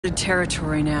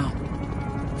Territory now,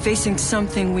 facing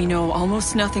something we know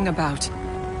almost nothing about.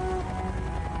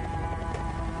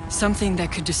 Something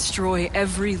that could destroy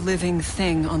every living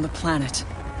thing on the planet.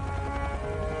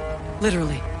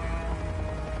 Literally.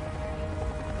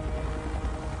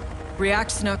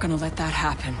 React's not gonna let that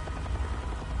happen.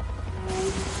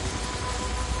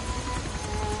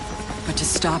 But to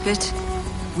stop it,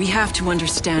 we have to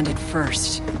understand it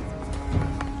first.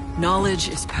 Knowledge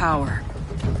is power.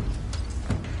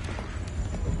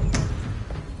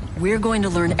 We're going to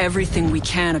learn everything we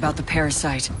can about the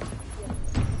parasite.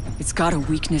 It's got a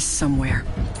weakness somewhere.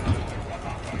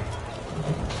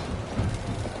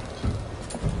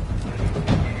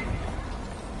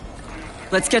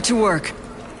 Let's get to work.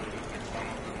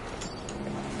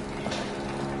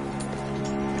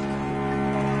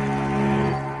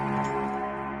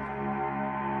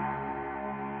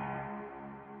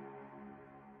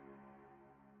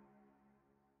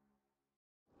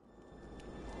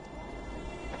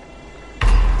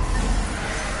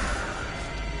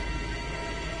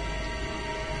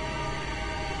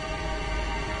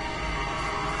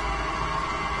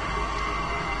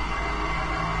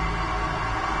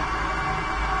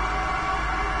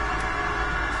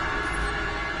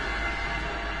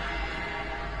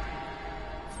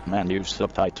 Menu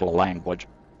subtitle language: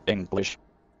 English.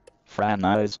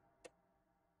 Franchise.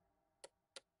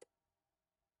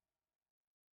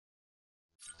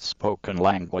 Spoken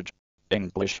language: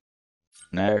 English.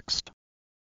 Next.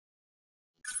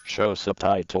 Show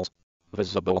subtitles.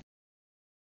 Visible.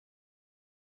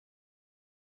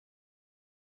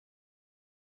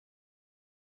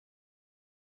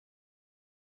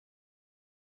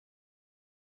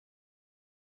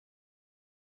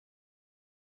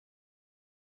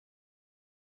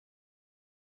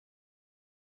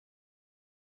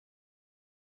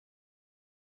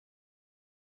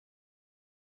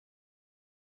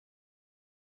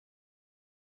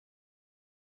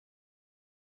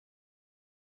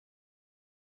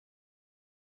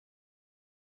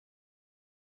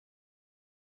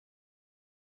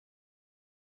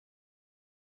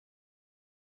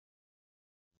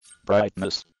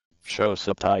 Brightness. Show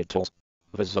subtitles.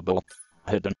 Visible.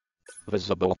 Hidden.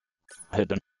 Visible.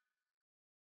 Hidden.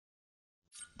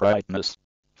 Brightness.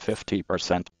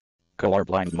 50%.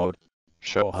 Colorblind mode.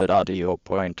 Show HUD audio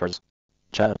pointers.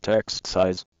 Chat text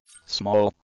size.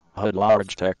 Small. HUD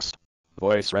large text.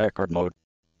 Voice record mode.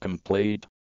 Complete.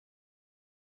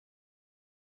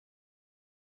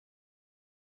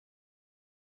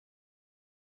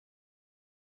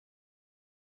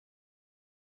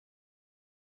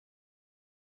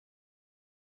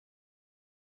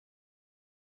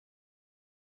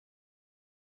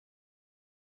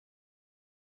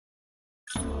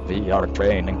 VR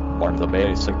training. Learn the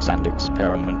basics and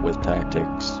experiment with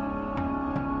tactics.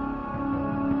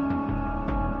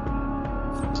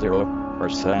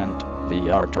 0%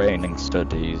 VR training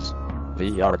studies.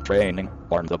 VR training.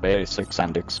 Learn the basics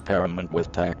and experiment with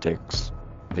tactics.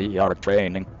 VR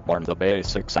training. Learn the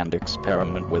basics and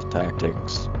experiment with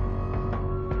tactics.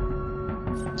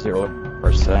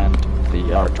 0%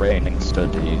 VR training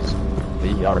studies.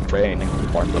 VR training.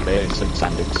 Learn the basics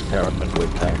and experiment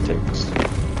with tactics.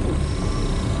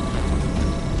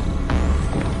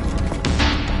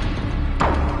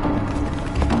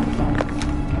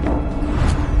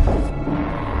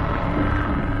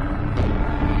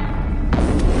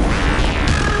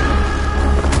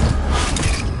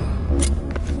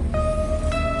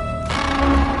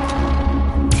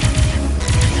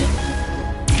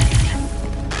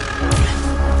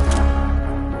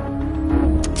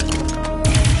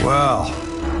 Wow,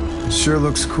 sure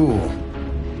looks cool.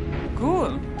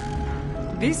 Cool.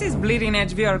 This is bleeding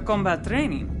edge VR combat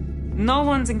training. No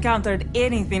one's encountered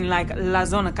anything like La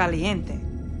Zona Caliente.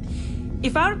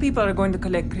 If our people are going to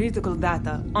collect critical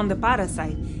data on the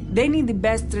parasite, they need the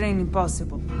best training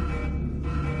possible.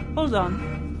 Hold on.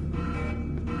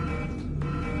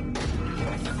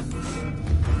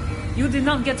 You did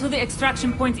not get to the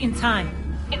extraction point in time.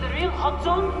 In the real hot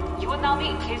zone, you would now be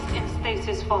encased in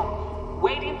stasis foam,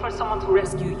 waiting for someone to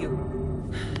rescue you.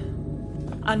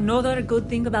 Another good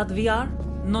thing about VR,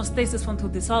 no stasis foam to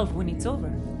dissolve when it's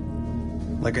over.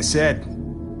 Like I said,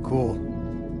 cool.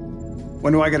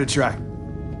 When do I gotta try?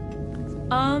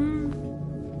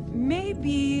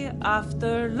 Maybe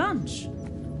after lunch.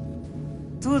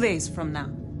 2 days from now.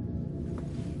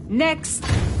 Next!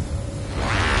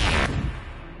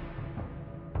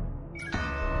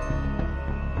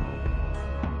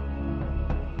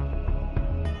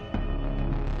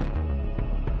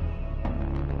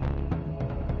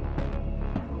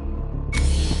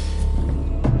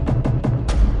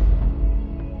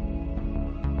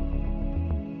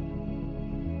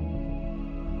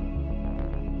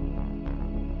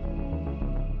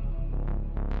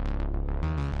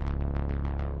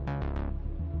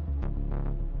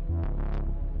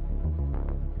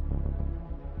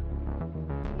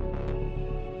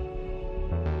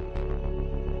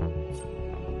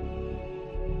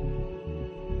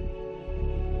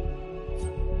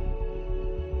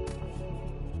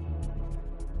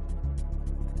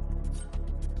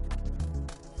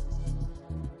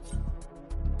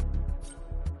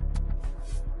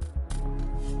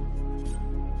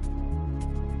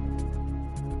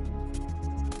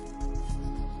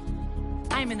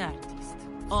 I'm an artist,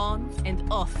 on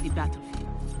and off the battlefield.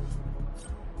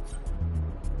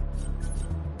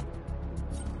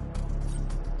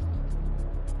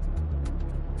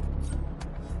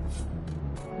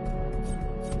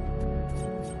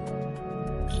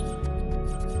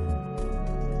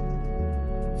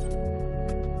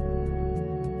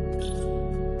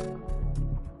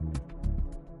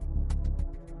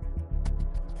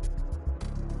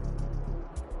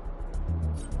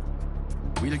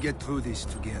 We'll get through this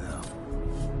together.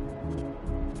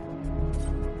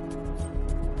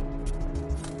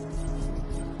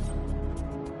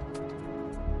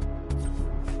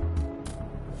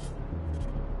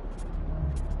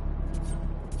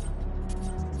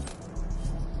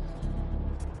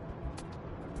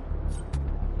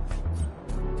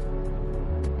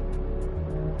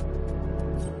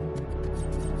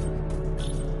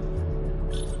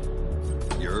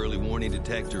 Your early warning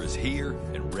detector is here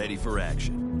and ready for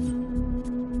action.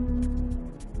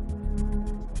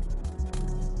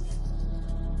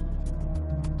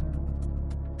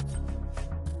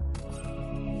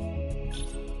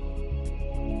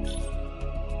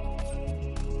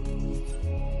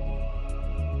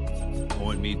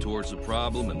 Point me towards the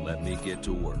problem and let me get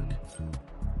to work.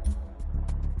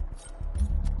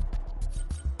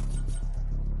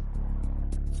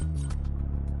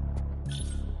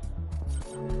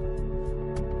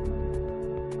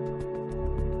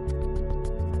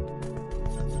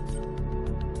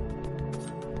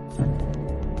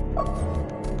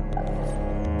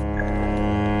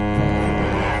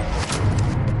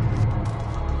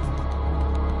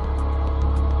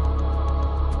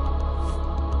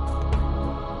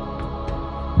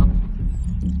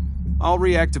 All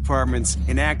React departments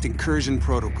enact incursion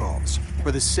protocols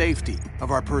for the safety of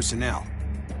our personnel.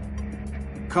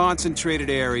 Concentrated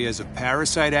areas of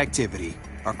parasite activity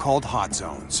are called hot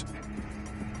zones.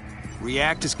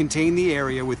 React has contained the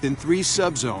area within 3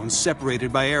 subzones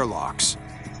separated by airlocks.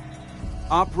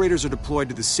 Operators are deployed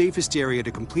to the safest area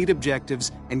to complete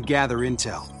objectives and gather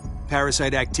intel.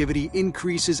 Parasite activity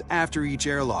increases after each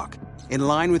airlock, in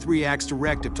line with React's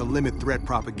directive to limit threat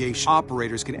propagation.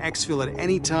 Operators can exfil at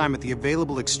any time at the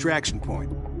available extraction point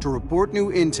to report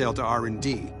new intel to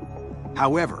R&D.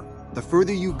 However, the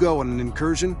further you go on an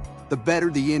incursion, the better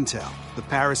the intel. The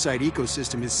parasite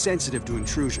ecosystem is sensitive to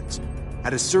intrusions.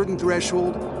 At a certain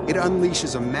threshold, it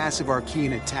unleashes a massive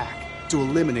Archean attack to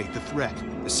eliminate the threat.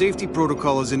 The safety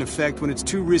protocol is in effect when it's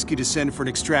too risky to send for an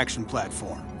extraction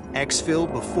platform. Exfil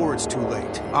before it's too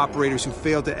late. Operators who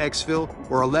fail to exfil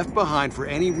or are left behind for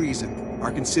any reason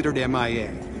are considered MIA.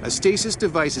 A stasis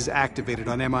device is activated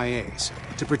on MIAs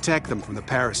to protect them from the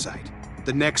parasite.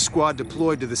 The next squad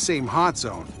deployed to the same hot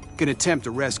zone can attempt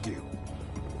a rescue.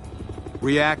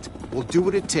 React will do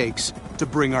what it takes to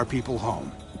bring our people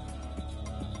home.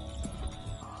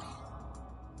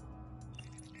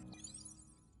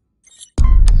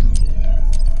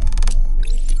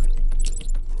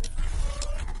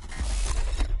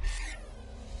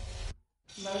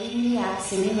 Loading React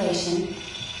simulation.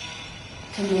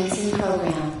 Commencing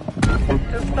program.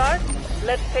 To start,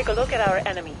 let's take a look at our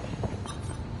enemy.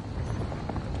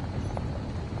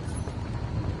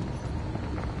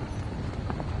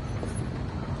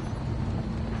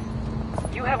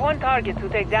 You have one target to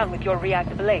take down with your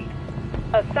React blade.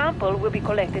 A sample will be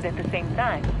collected at the same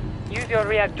time. Use your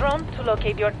React drone to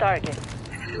locate your target.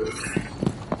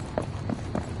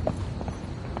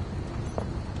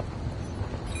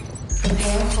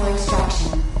 Prepare for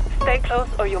extraction. Stay close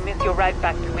or you'll miss your ride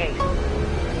back to base.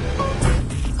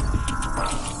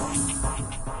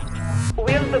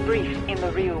 We'll debrief in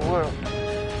the real world.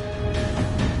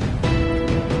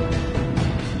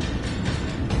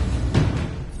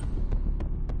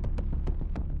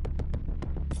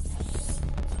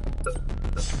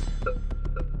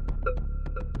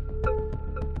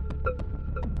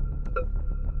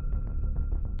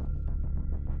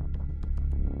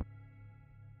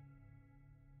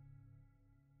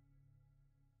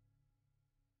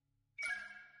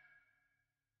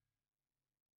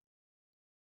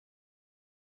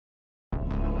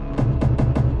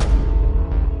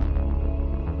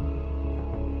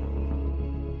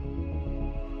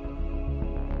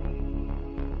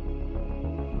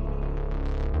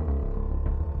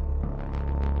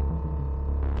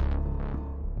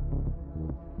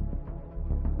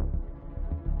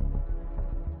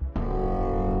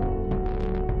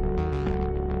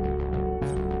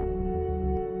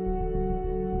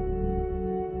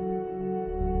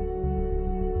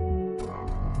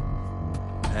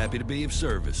 Happy to be of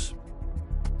service.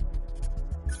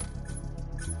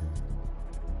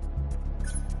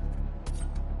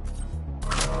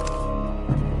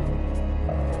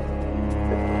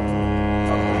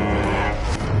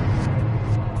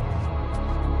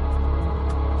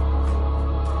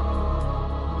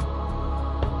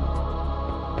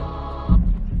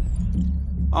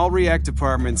 all REACT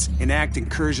departments enact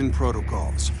incursion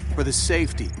protocols for the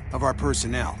safety of our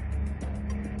personnel.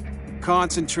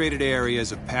 Concentrated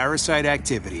areas of parasite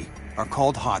activity are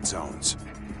called hot zones.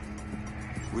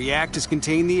 Reactors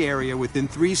contain the area within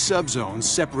 3 subzones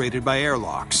separated by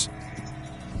airlocks.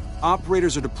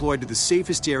 Operators are deployed to the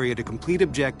safest area to complete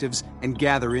objectives and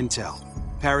gather intel.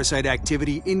 Parasite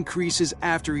activity increases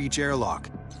after each airlock,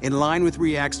 in line with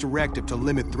REACT's directive to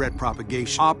limit threat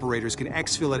propagation. Operators can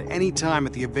exfil at any time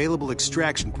at the available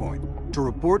extraction point to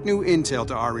report new intel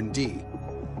to R&D.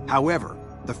 However,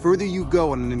 the further you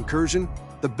go on an incursion,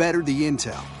 the better the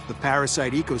intel. The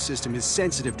parasite ecosystem is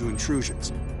sensitive to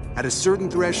intrusions. At a certain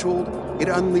threshold, it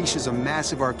unleashes a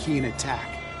massive Archean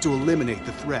attack to eliminate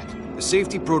the threat. The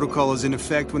safety protocol is in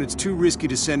effect when it's too risky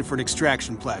to send for an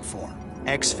extraction platform.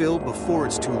 Exfil before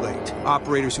it's too late.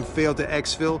 Operators who fail to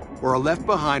exfil or are left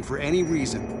behind for any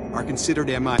reason are considered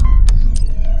MI.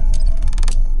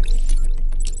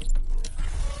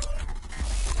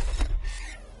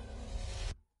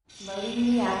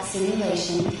 Loading REACT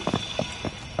simulation.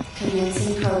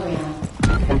 Commencing program.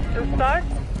 To start,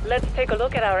 let's take a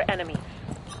look at our enemies.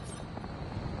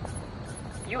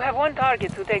 You have one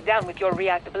target to take down with your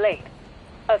REACT blade.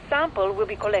 A sample will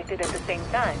be collected at the same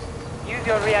time. Use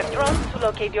your REACT drone to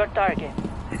locate your target.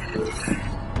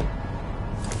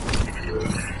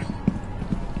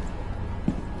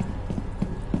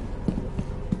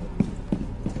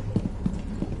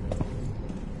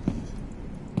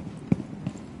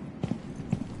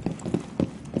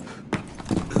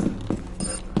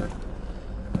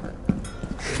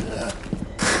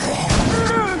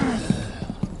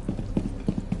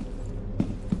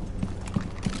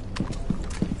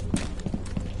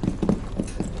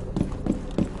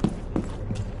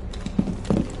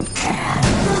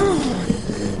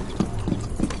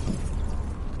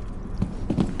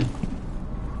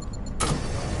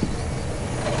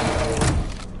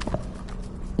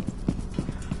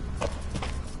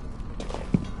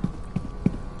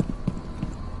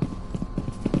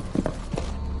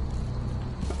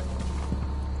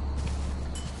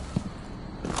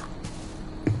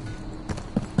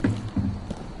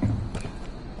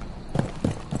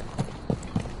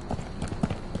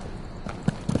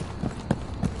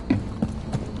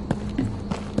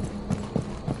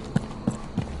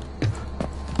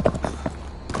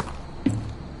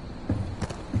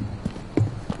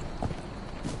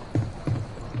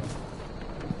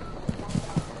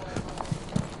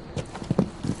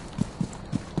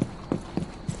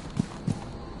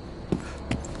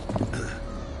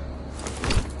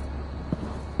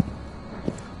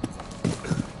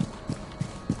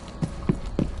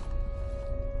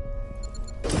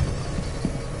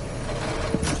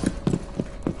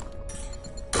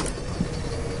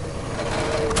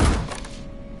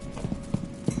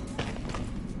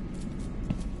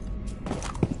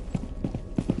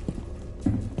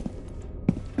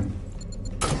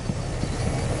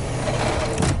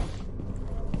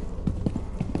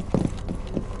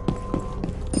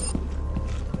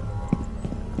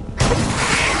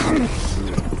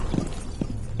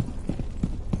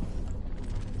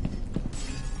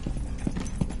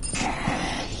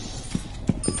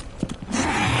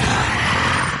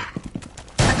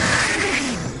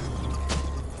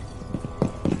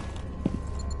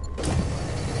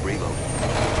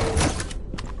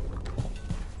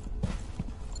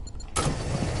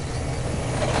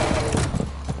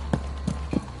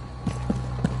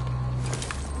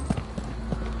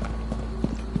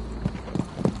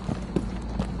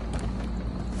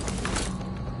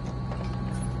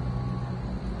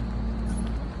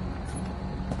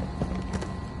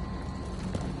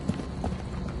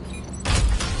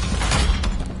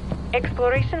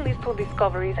 Exploration leads to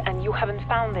discoveries, and you haven't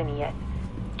found any yet.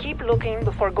 Keep looking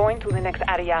before going to the next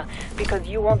area, because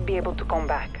you won't be able to come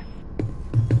back.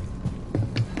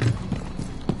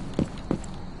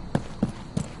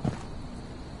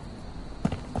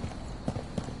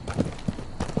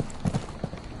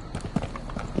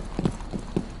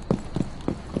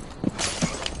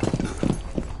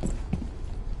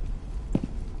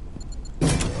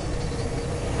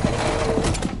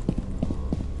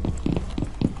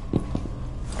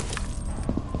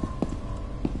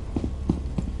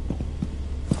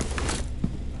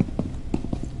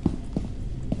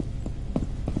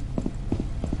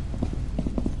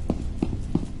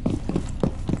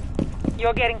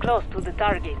 You're getting close to the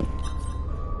target.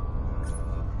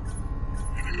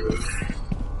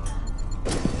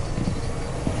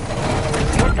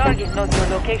 Your target knows your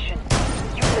location.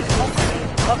 Use the smoke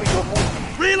grenade to cover your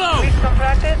movement. Reload! With some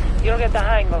practice, you'll get the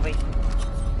hang of it.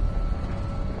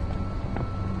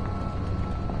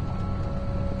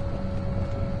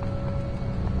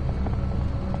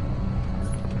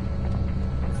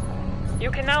 You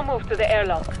can now move to the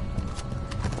airlock.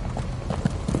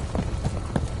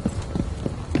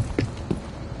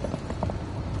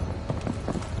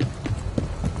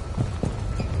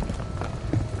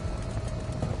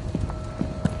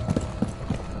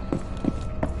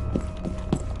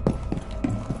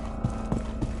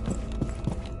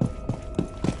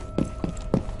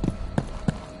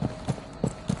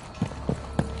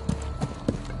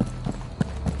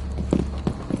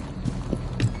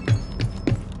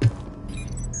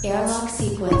 Airlock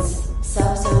sequence.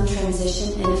 Subzone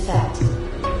transition in effect.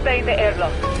 Stay in the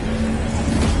airlock.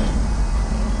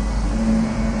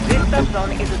 This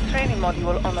subzone is a training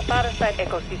module on the parasite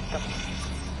ecosystem.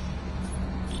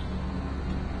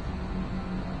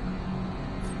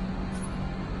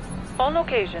 On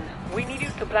occasion, we need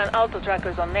you to plant auto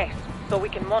trackers on nests so we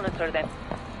can monitor them.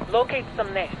 Locate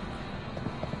some nests.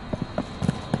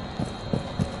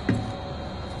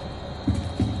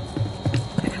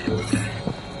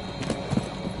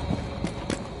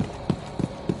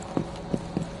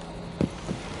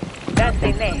 That's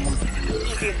a nest.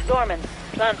 If it's dormant,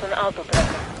 plant an auto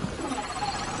tracker.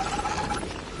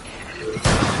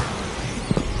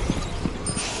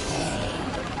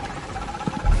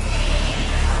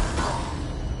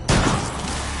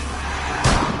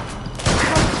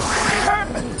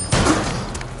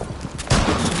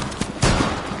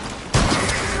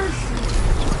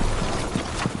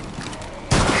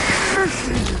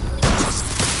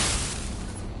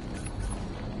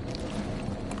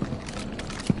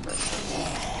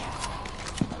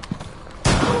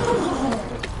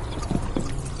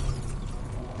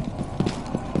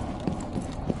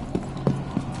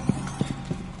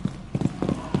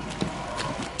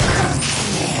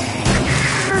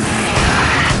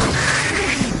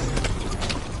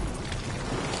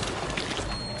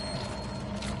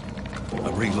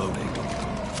 I'm reloading.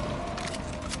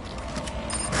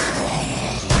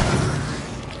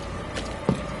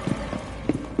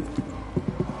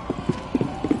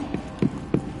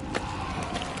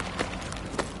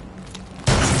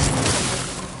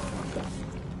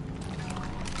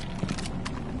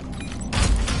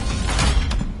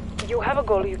 You have a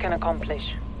goal you can accomplish.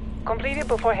 Complete it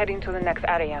before heading to the next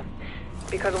area.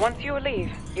 Because once you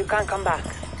leave, you can't come back.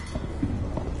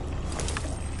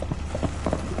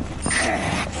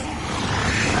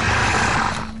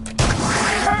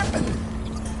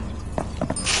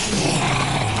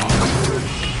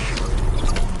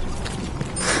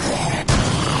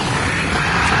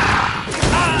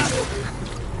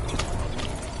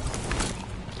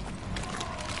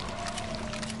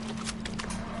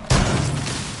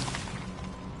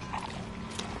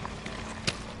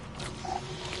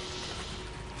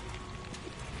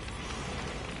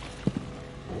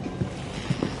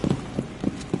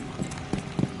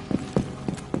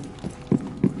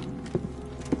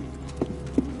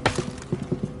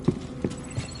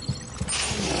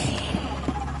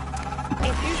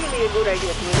 A good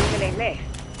idea to eliminate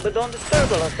nests, but don't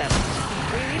disturb all of them.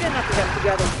 We need enough of them to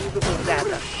gather usable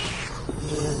data.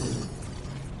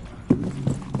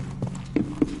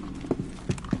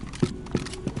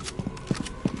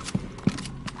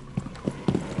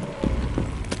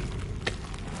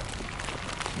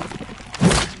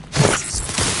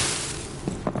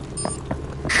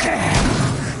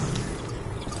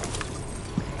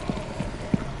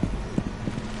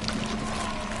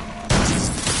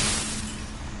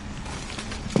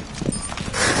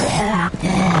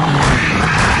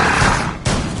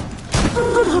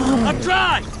 I'm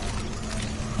dry!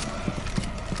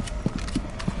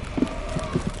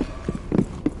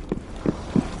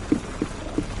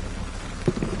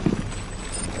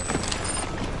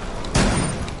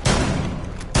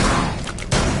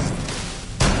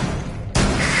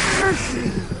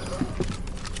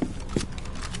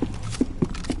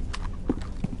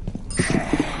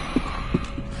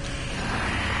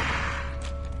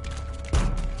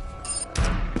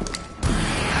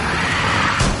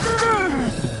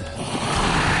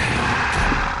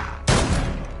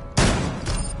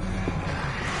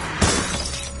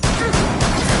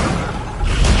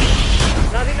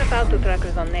 Auto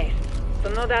trackers on nests, so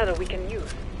no data we can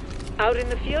use. Out in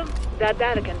the field, that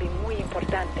data can be muy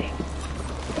importante.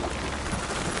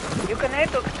 You can head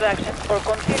to extraction or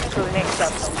continue to the next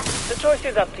subzone. The choice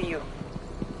is up to you.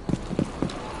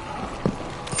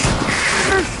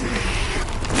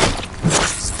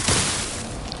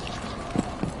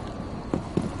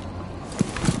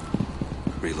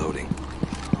 Reloading.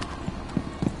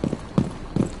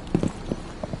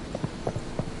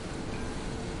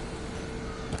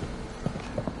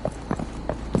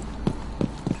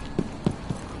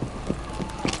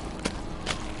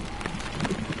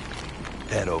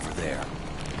 Head over there.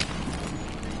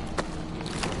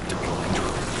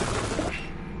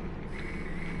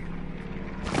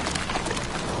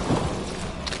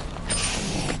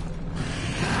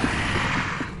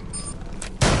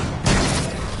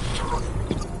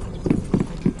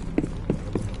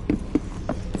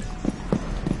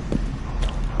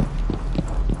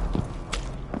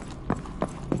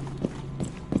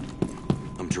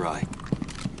 dry.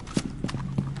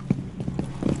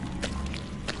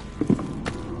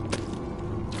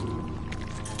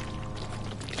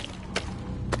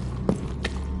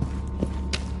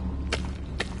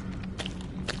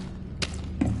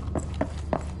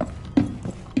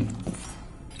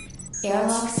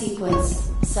 Airlock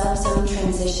sequence. Subzone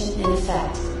transition in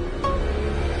effect.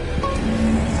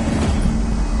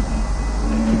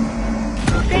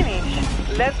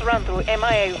 Finish. Let's run through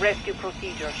MIA rescue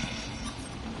procedures.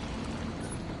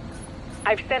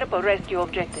 I've set up a rescue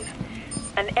objective.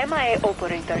 An MIA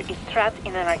operator is trapped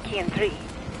in an Archean tree.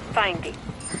 Find it.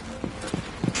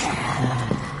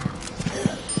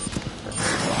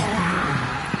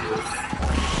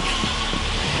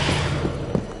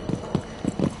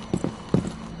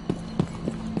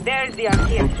 There's the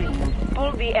Archean tree.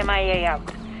 Pull the MIA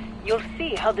out. You'll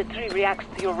see how the tree reacts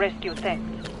to your rescue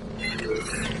attempt.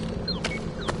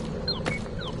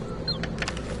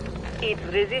 It's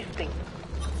resisting.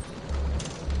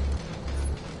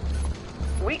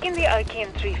 Weaken the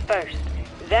Archean tree first,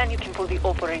 then you can pull the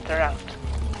operator out.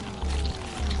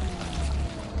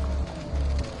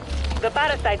 The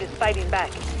parasite is fighting back.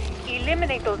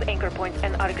 Eliminate those anchor points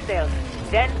and arc cells,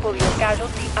 then pull your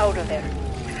casualty out of there.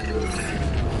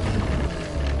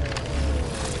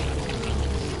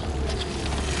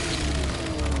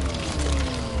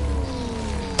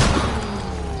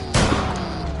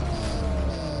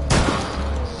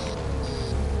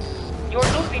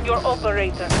 You're losing your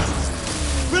operator.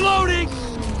 Reloading!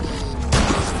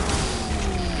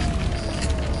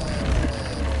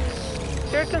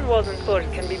 Certain walls and floors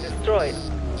can be destroyed,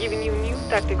 giving you new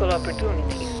tactical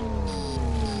opportunities.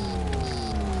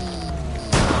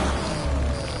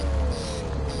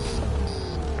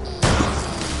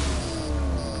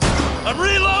 I'm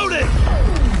reloading!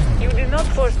 You did not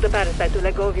force the parasite to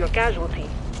let go of your casualty.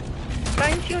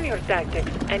 Fine-tune your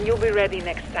tactics, and you'll be ready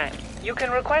next time. You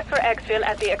can request for exfil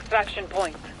at the extraction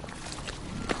point.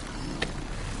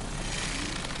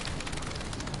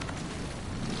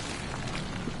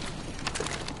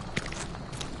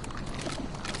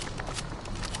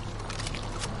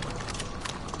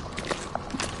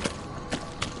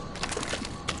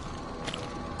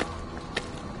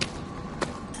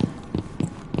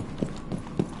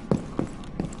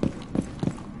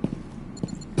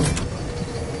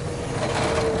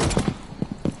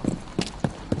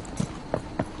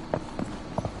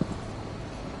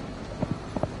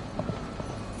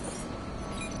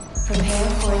 Prepare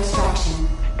for extraction.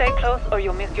 Stay close or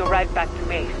you'll miss your ride back to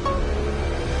base.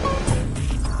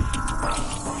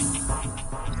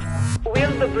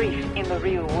 We'll debrief in the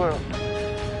real world.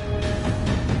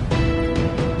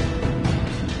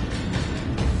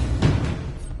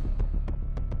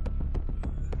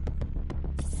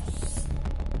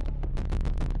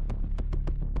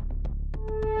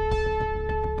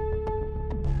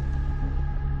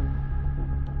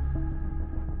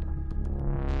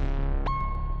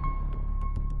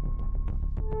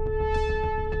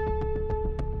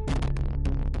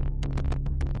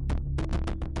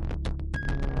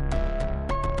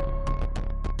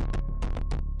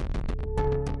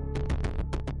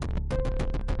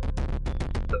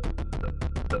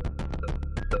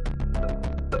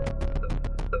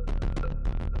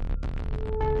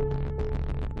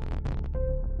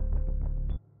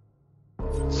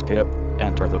 Skip,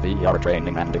 enter the VR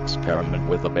training and experiment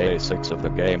with the basics of the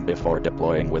game before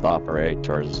deploying with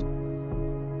operators.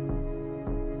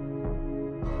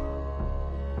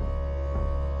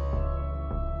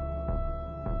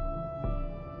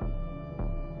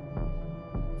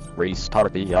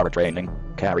 Restart VR training,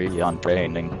 carry on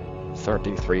training,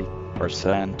 33%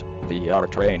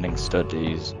 VR training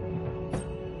studies.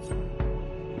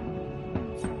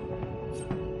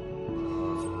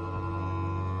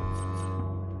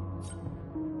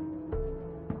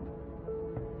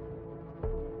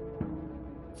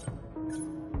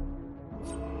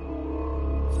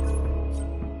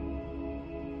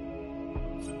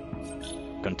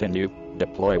 Continue,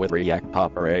 deploy with React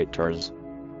operators.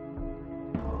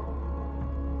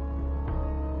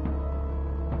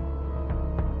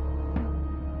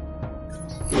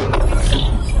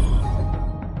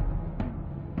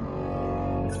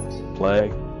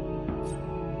 Play.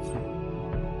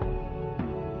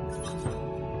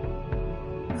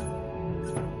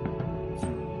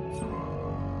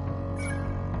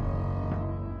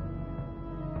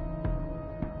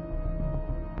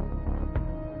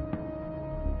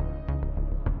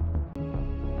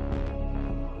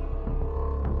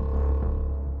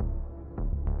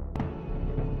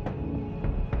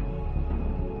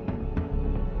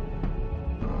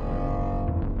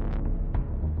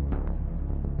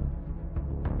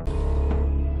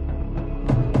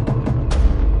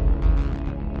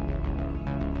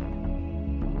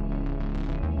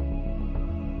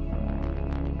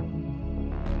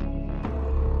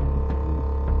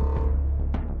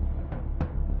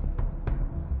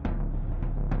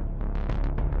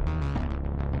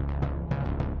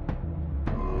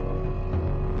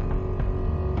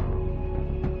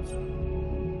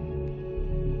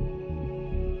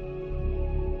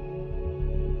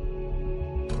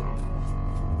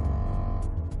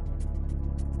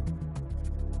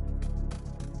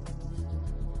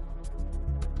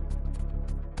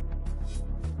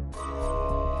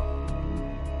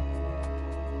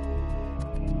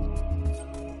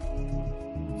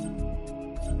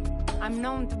 I'm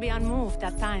known to be unmoved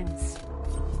at times.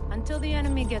 Until the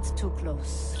enemy gets too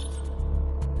close.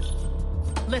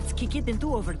 Let's kick it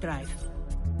into overdrive.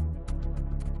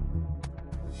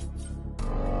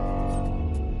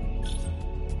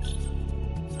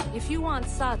 If you want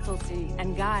subtlety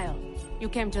and guile, you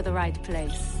came to the right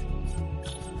place.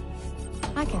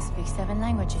 I can speak 7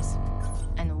 languages,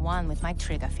 and 1 with my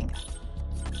trigger finger.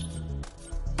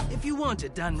 If you want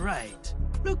it done right,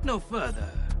 look no further.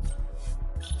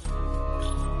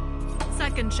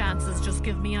 Second chances just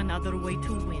give me another way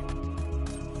to win.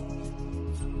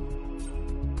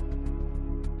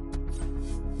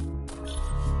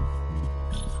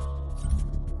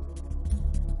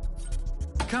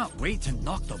 Can't wait to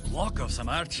knock the block off some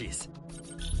Archies.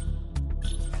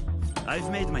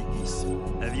 I've made my peace.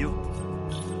 Have you?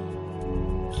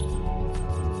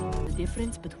 The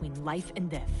difference between life and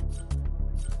death.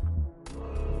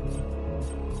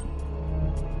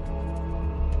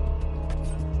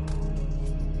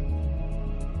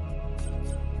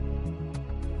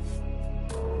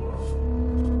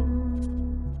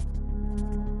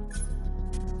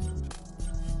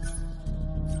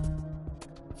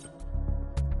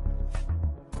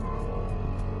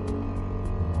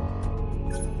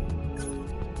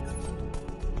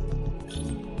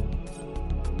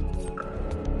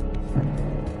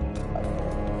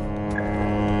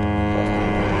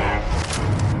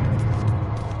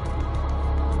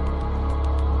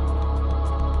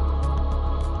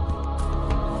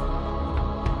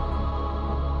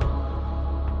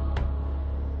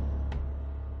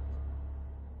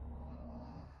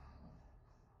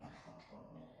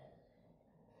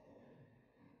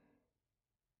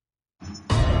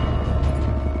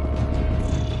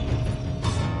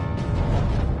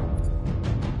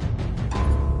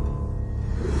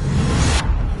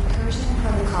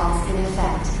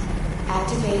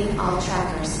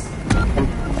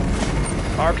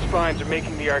 Spines are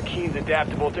making the Arkeens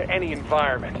adaptable to any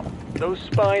environment. Those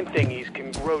spine thingies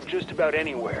can grow just about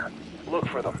anywhere. Look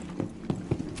for them.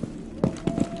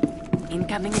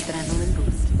 Incoming adrenaline boost.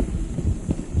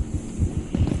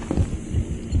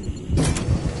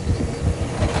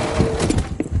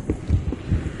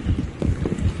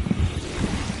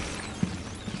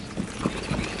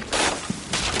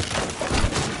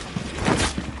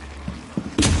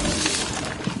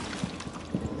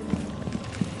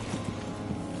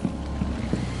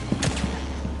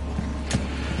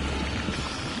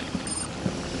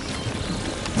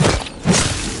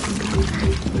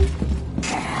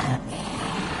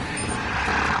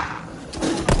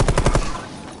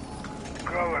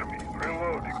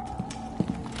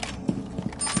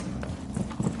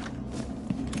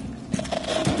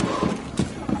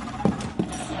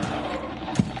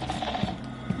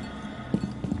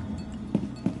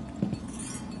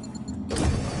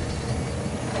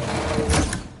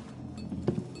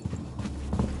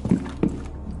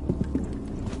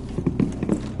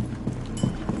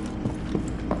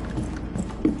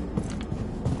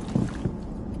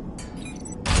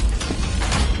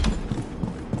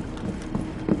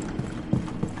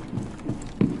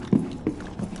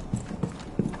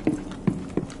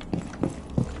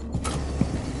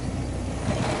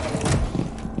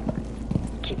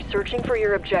 Searching for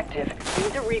your objective.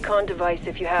 Use a recon device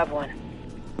if you have one.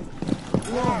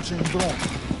 Launching drone.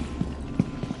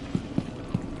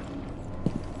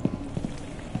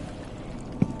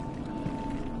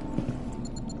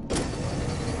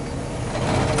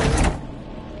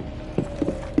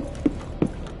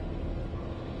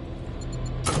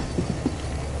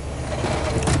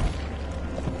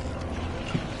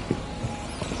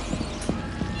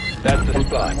 That's the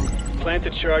spot. Plant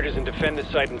the charges and defend the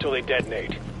site until they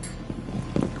detonate.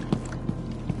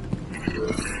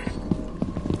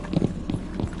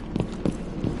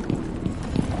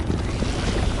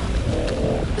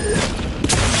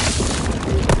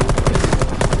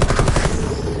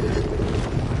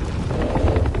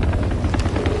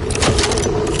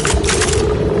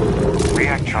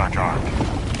 React charge armed.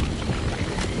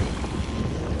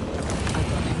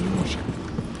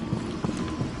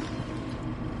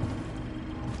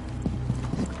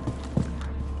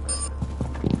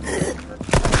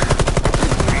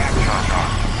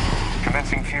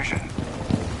 Commencing fusion.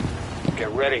 Get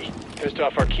ready. Pissed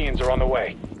off Arkeens are on the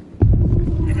way.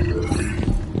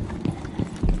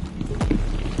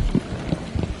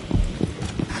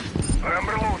 I'm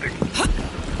reloading.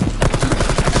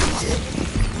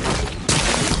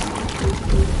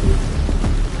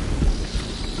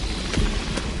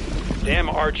 Damn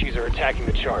Archies are attacking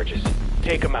the charges.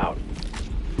 Take them out.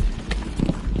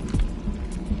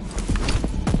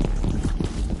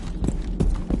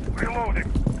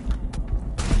 Reloading.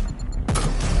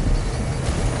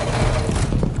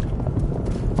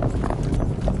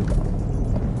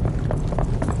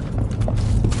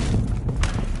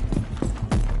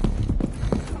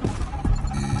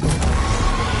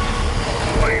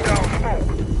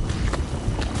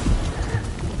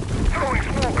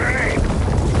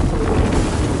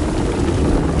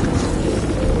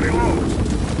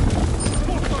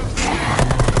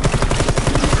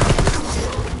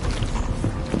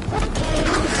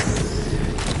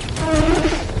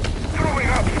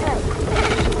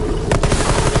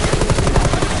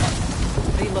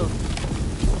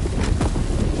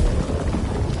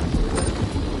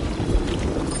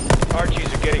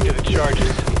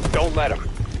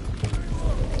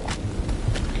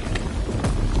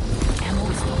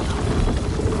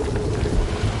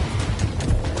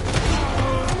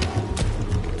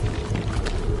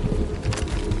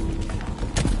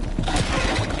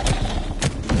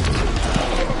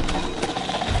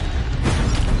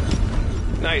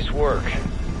 Nice work.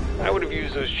 I would have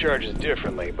used those charges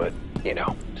differently, but, you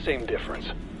know, same difference.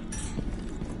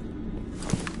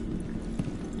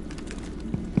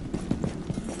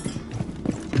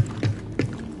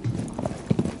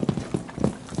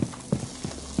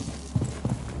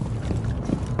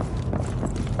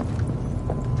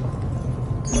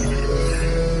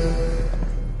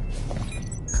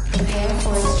 Prepare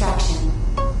for extraction.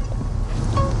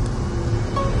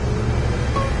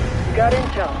 You got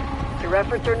intel. Your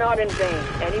efforts are not in vain.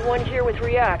 Anyone here with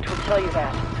React will tell you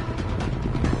that.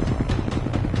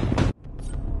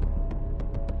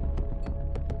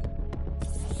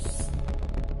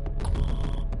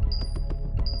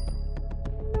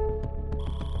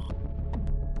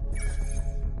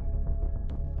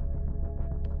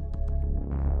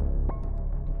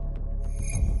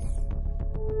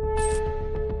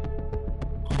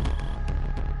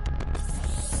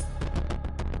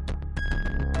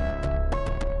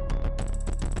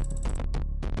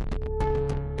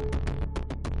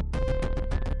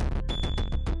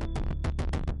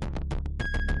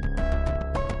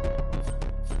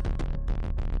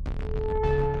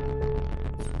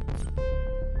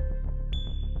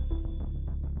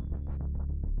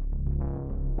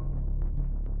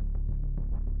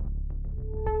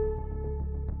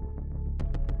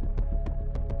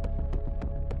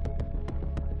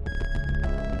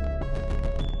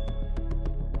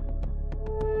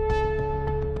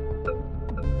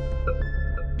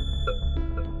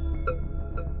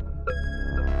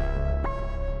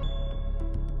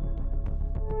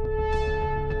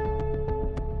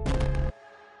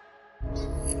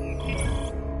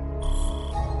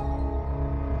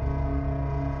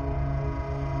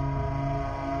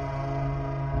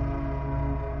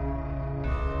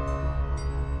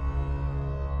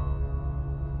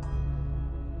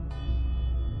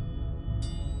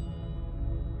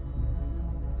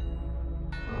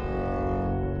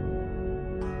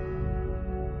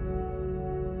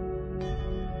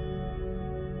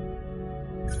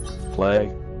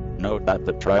 Play. Note that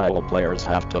the trial players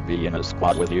have to be in a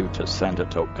squad with you to send a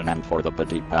token and for the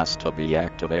Buddy Pass to be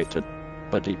activated.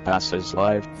 Buddy Pass is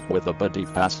live. With the Buddy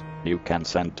Pass, you can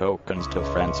send tokens to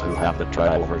friends who have the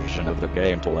trial version of the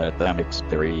game to let them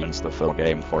experience the full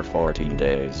game for 14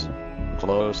 days.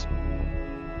 Close.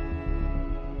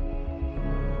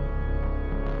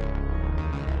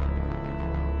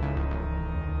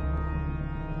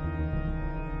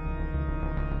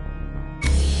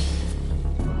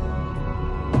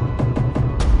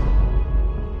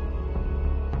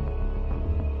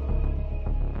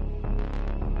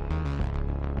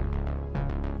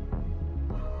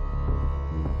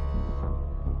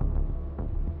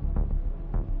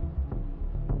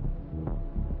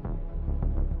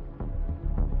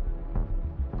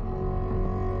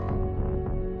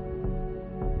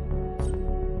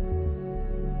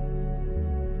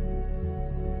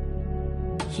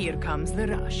 Here comes the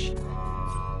rush.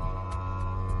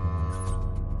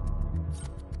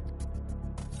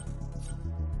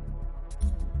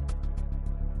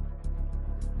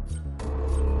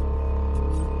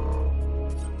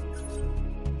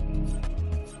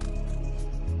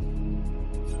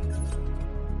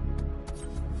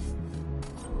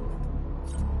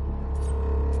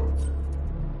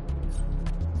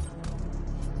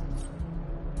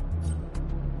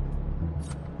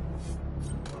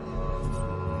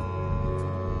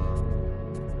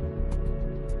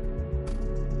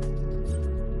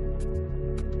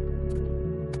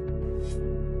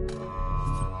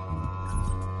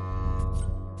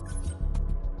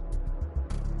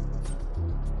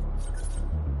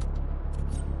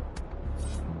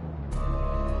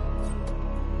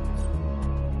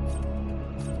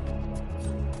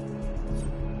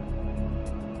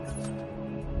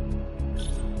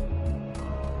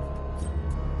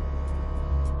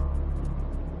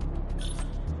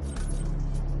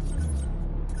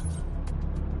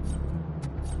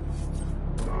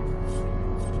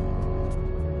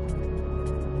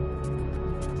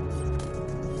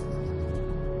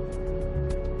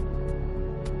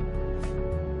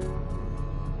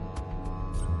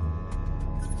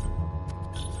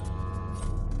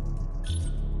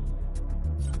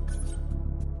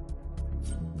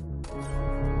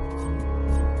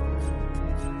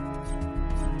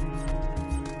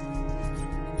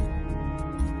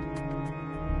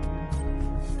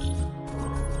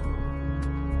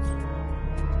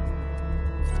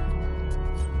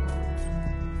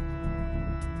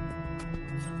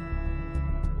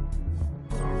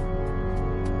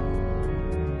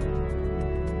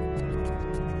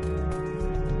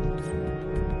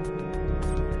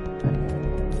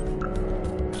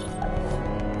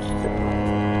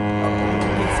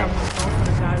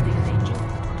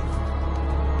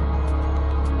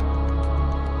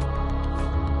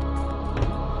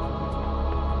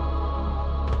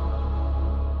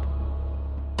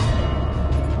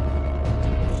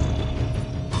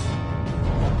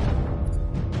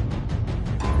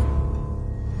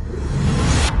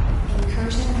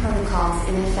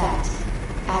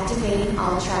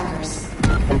 all trackers.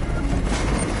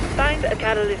 Find a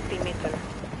catalyst emitter.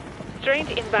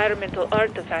 Strange environmental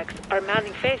artifacts are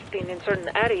manifesting in certain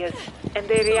areas, and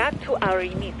they react to our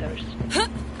emitters.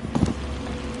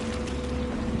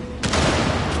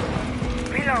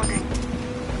 Reloading.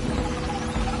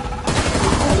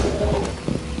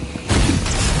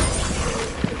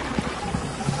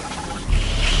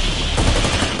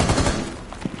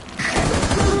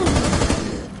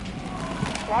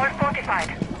 Wall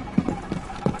fortified.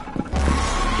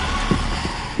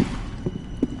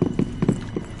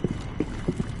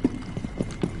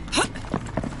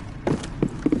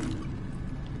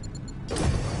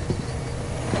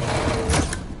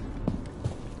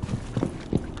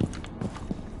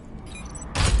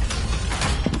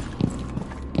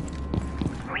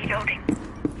 Reloading.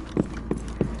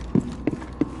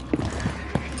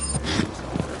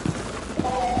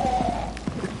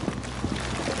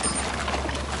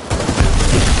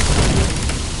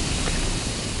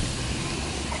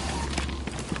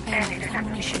 There's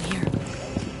ammunition here.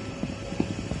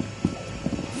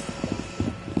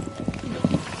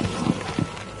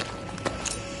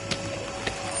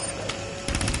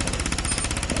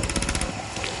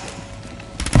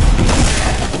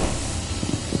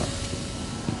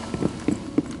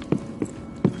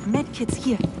 Medkit's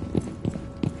here.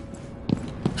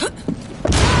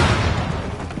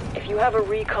 If you have a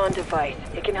recon device,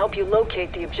 it can help you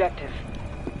locate the objective.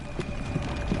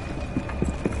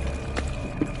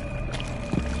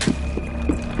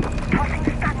 Tossing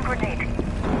stun grenade.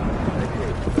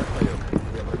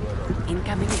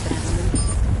 Incoming adrenaline.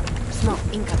 Smoke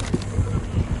incoming.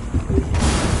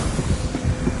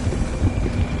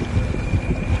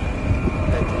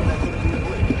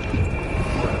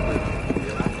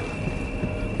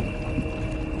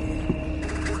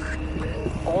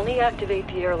 Only activate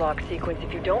the airlock sequence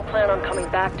if you don't plan on coming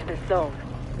back to the zone.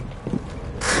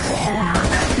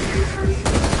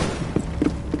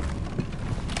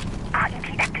 RET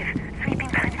active. Sweeping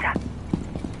perimeter.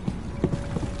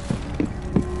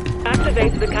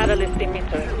 Activate the catalyst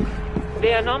emitter.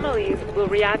 The anomalies will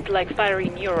react like fiery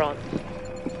neurons.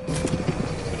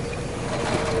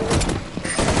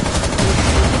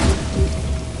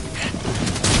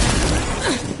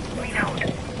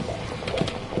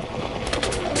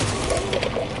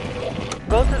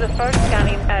 Go to the first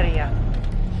scanning area.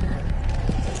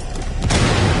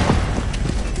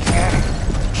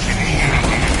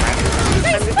 I'm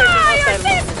detecting hostile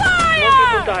movement.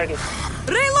 Multiple targets.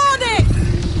 Reloading!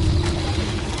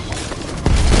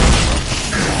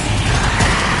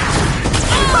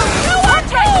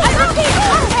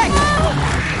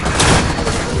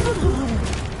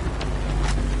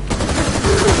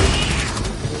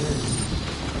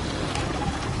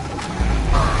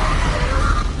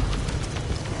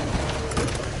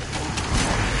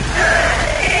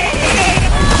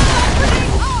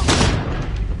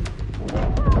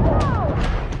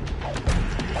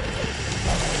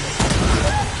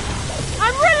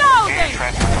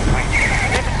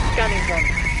 Scanning zone.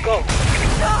 Go.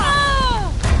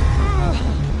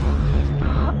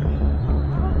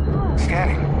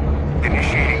 Scanning.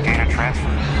 Initiating data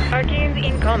transfer. Arcane's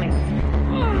incoming.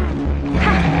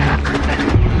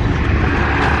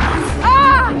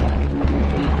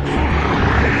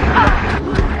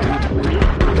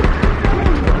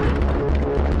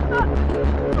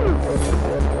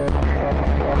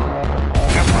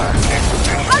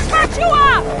 I'll catch you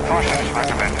up! Caution is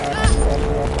recommended.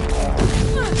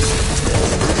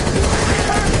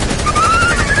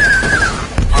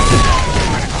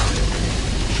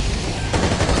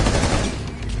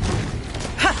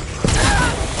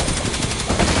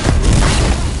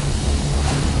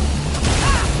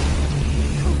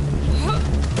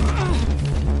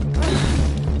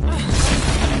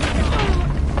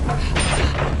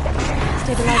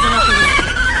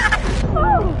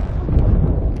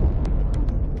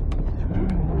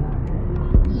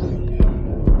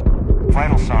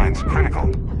 Vital signs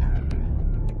critical.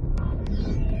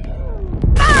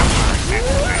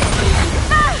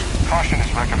 Caution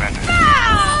is recommended.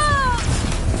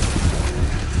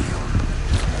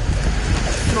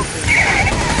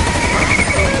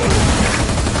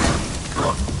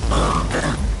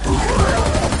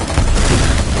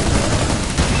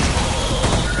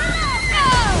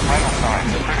 Vital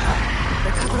signs critical.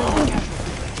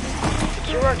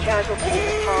 Secure our casualties in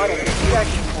the pod at the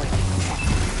extraction point.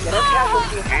 Get our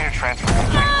casualties. Data transfer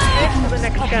complete. Head to the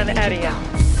next scan area.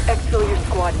 Exfil your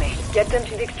squad mate. Get them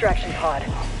to the extraction pod.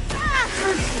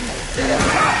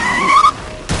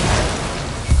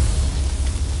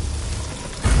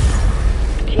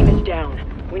 The team is down.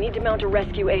 We need to mount a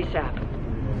rescue ASAP.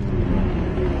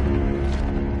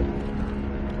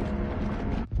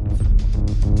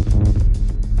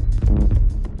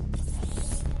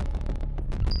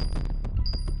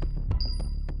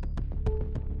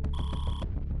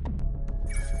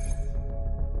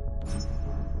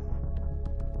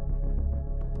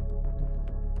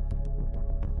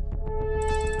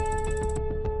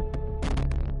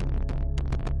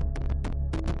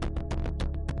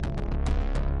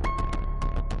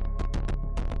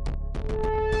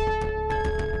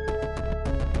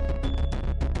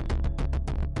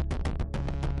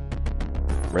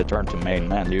 Return to main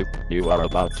menu. You are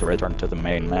about to return to the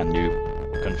main menu.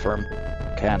 Confirm.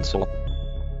 Cancel.